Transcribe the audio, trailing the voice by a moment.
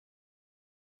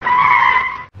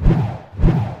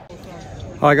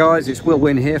Hi guys, it's Will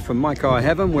Wynn here from My Car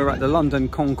Heaven. We're at the London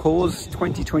Concours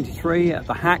 2023 at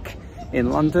the Hack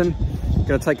in London.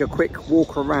 Going to take a quick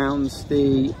walk around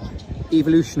the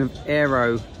Evolution of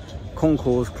Aero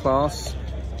Concours class,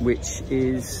 which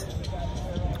is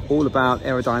all about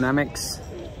aerodynamics,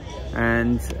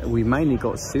 and we mainly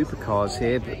got supercars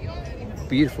here, but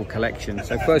beautiful collection.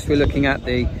 So first we're looking at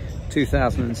the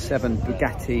 2007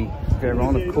 Bugatti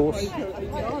Veyron, of course.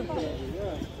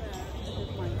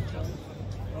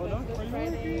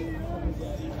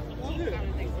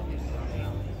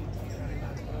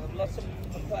 Lots of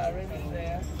McLaren in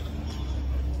there.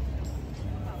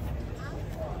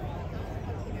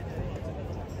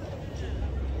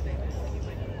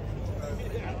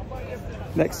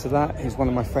 Next to that is one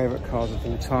of my favourite cars of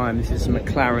all time. This is a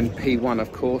McLaren P1,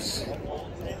 of course,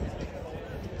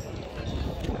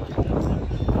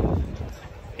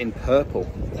 in purple,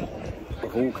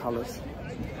 of all colours.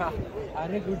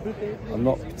 I'm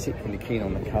not particularly keen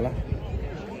on the colour,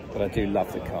 but I do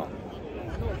love the car.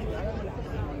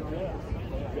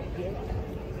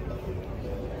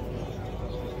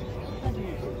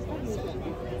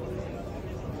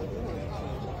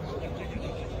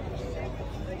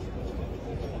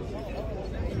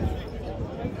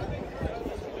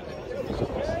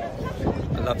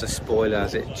 I love the spoiler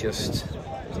as it just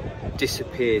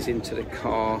disappears into the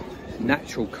car,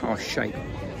 natural car shape,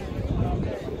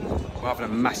 rather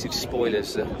than massive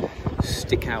spoilers that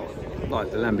stick out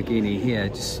like the Lamborghini here,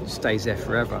 just stays there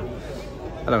forever.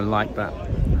 I don't like that.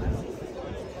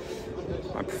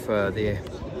 I prefer the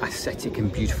aesthetic and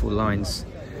beautiful lines.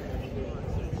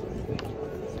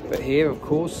 But here, of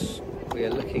course, we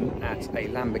are looking at a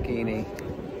Lamborghini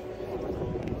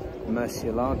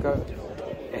Miurcielago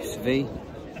SV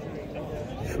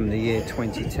from the year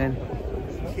 2010.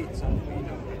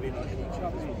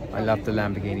 I love the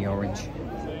Lamborghini orange.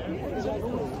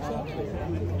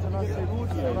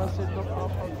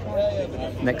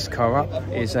 Next car up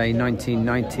is a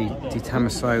 1990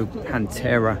 Tomaso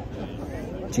Pantera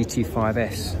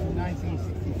GT5S.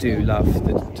 Do love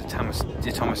the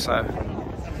Tomaso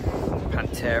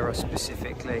Pantera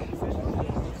specifically.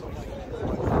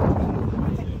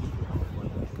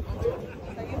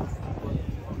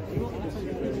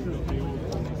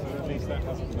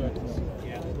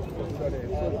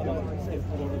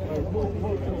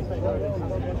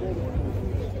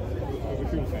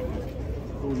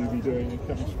 All you'll be doing is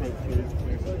coming straight through.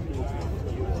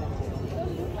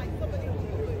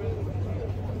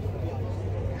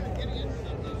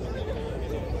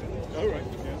 All right.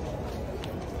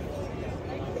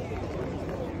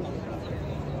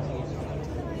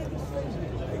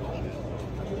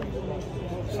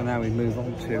 So now we move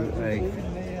on to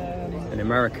an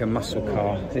American muscle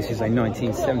car. This is a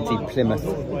 1970 Plymouth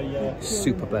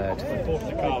Superbird.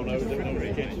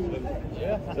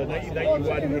 So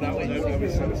 91 when I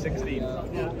was 16.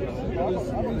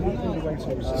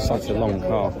 Such a long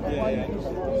car.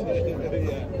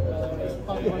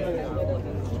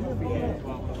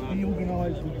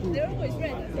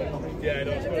 Yeah,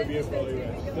 no, it's going to be a Ferrari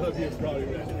red. It's going to be a Ferrari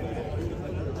red.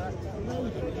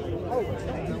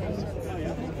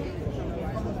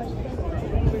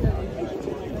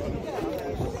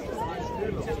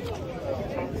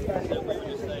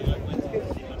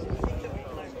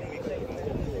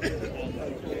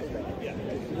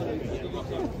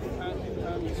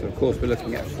 So of course we're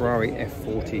looking at Ferrari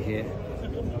F40 here.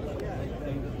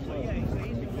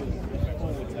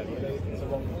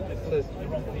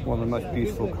 One of the most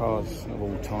beautiful cars of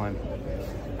all time,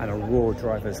 and a raw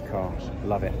driver's car.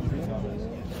 Love it.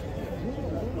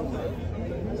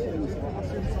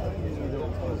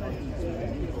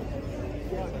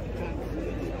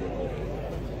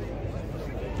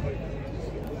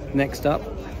 Next up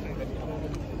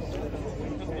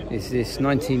is this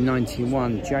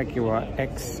 1991 Jaguar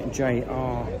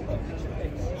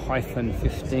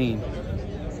XJR-15,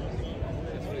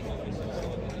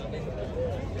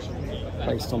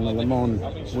 based on the Le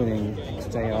Mans winning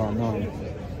XJR-9.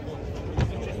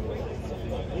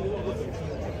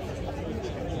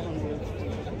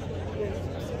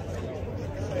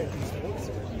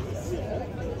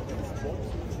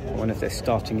 I wonder if they're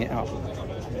starting it up.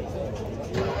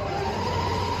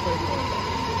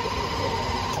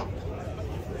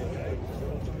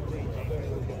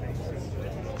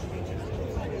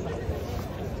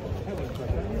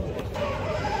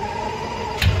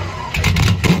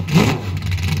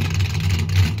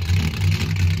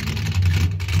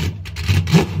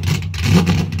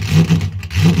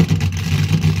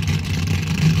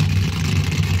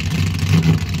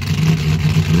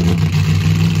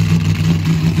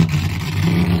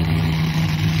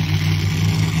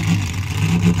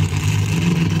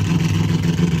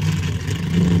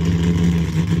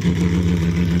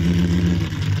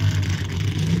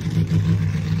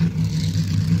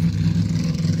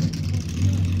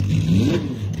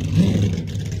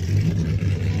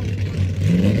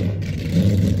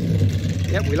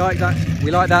 We like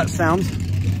that sound.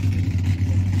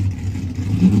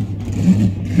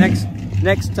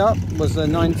 Next up was the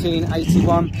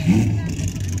 1981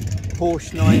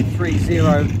 Porsche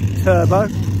 930 Turbo.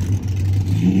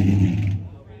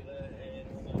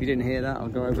 If you didn't hear that, I'll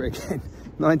go over it again.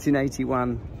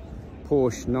 1981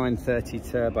 Porsche 930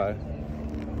 Turbo.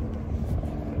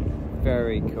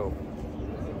 Very cool.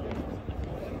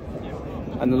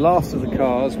 And the last of the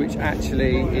cars, which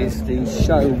actually is the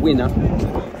show winner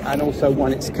and also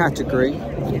won its category,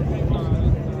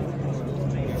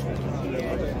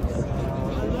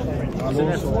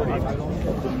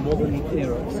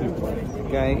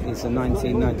 okay, it's a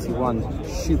 1991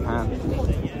 Schuppan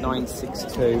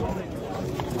 962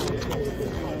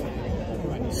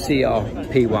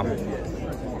 CR-P1.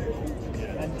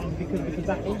 Because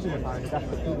that engine apparently, that's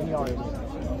the PVI.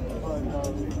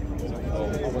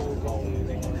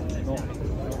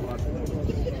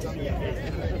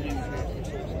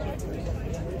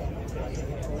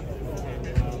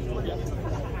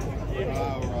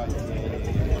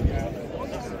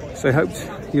 So I hope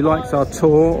you liked our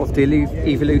tour of the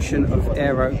evolution of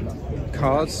aero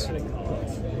cars.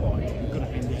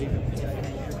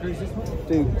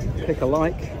 Do click a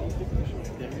like,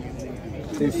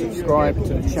 do subscribe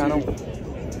to the channel,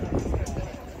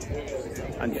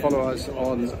 and follow us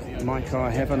on My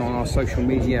Car Heaven on our social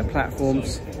media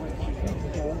platforms.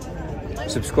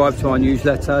 Subscribe to our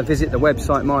newsletter, visit the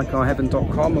website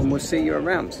mycarheaven.com, and we'll see you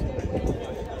around.